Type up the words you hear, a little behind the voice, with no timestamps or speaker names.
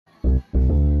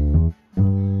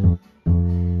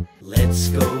Let's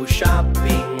go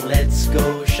shopping, let's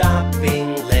go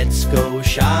shopping, let's go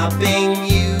shopping,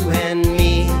 you and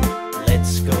me.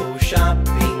 Let's go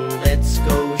shopping, let's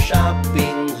go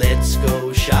shopping, let's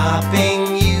go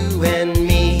shopping, you and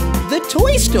me. The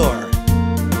toy store.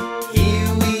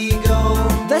 Here we go.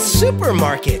 The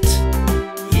supermarket.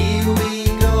 Here we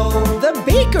go. The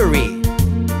bakery.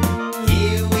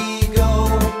 Here we go.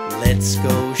 Let's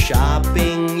go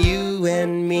shopping, you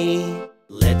and me.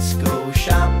 Let's go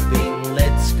shopping,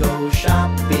 let's go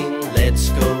shopping, let's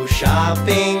go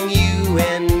shopping, you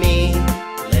and me.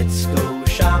 Let's go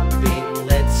shopping,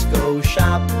 let's go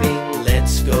shopping,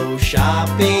 let's go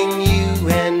shopping, you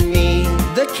and me.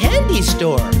 The candy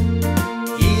store.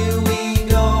 Here we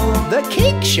go. The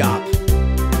cake shop.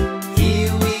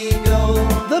 Here we go.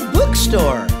 The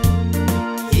bookstore.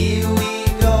 Here we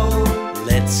go.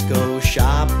 Let's go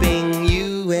shopping,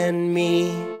 you and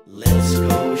me. Let's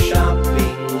go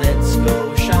shopping, let's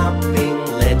go shopping,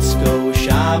 let's go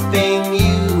shopping,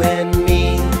 you and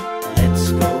me.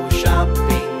 Let's go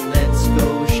shopping, let's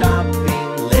go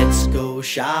shopping, let's go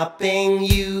shopping,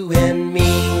 you and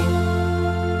me.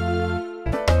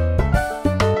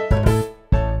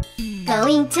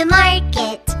 Going to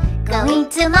market, going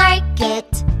to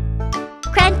market.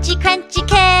 Crunchy, crunchy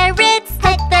carrots,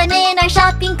 put them in our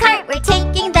shopping cart, we're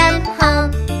taking them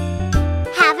home.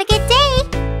 Have a good day.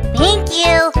 Thank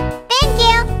you. Thank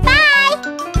you. Bye.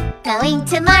 Going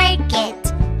to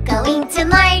market, going to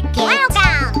market.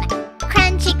 Welcome.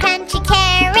 Crunchy, crunchy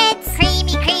carrots,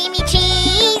 creamy, creamy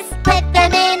cheese. Put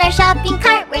them in our shopping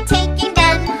cart, we're taking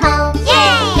them home.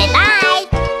 Yay! Bye.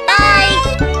 Bye.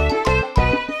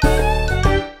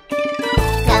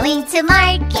 Going to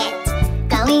market,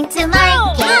 going to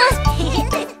market.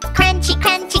 Crunchy,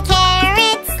 crunchy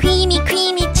carrots, creamy,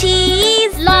 creamy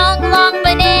cheese. Long, long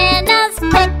bananas.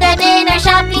 Put them in our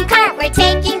shopping cart, we're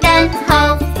taking them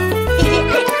home.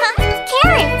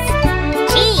 Carrots,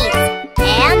 cheese,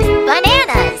 and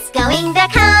bananas. Going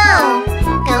back home,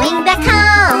 going back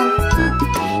home.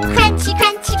 Crunchy,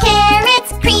 crunchy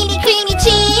carrots, creamy, creamy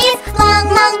cheese. Long,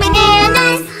 long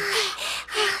bananas.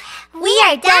 We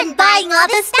are done buying all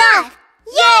the stuff.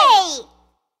 Yay!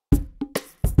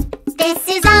 This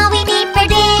is all we need for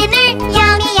dinner.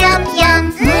 Yummy, yum,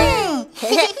 yum.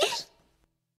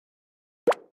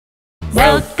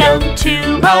 Welcome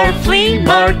to our flea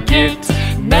market.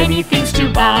 Many things to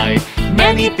buy,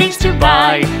 many things to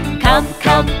buy. Come,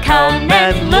 come, come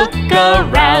and look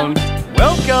around.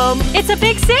 Welcome! It's a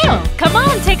big sale. Come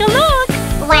on, take a look.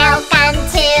 Welcome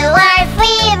to our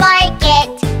flea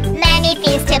market. Many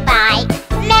things to buy,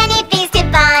 many things to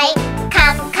buy.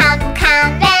 Come, come,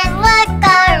 come and look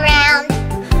around.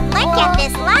 Look at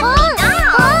this lovely doll.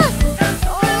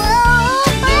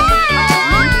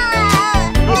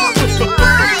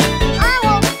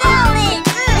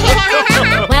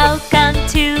 Welcome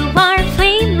to our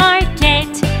flea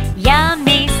market.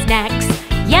 Yummy snacks,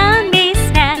 yummy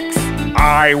snacks.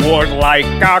 I would like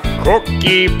a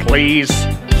cookie, please.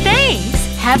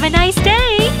 Thanks. Have a nice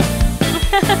day.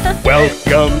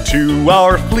 Welcome to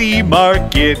our flea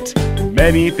market.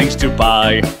 Many things to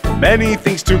buy, many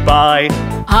things to buy.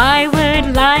 I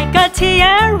would like a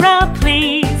tiara,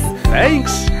 please.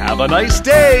 Thanks. Have a nice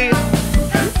day.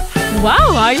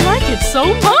 Wow, I like it so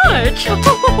much.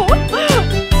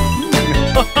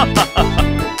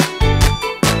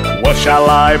 What shall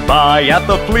I buy at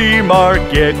the flea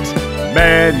market?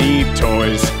 Many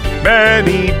toys,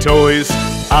 many toys.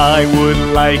 I would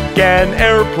like an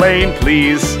airplane,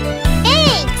 please.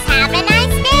 Thanks. Have a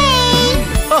nice day.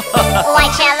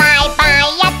 What shall I buy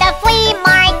at the flea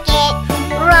market?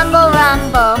 Rumble,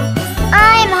 rumble.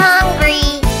 I'm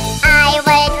hungry. I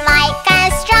would like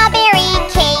a strawberry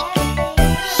cake.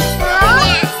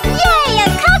 Yay, a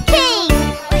cupcake!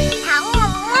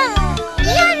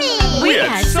 Yummy! We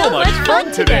had so much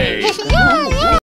fun today. Yum,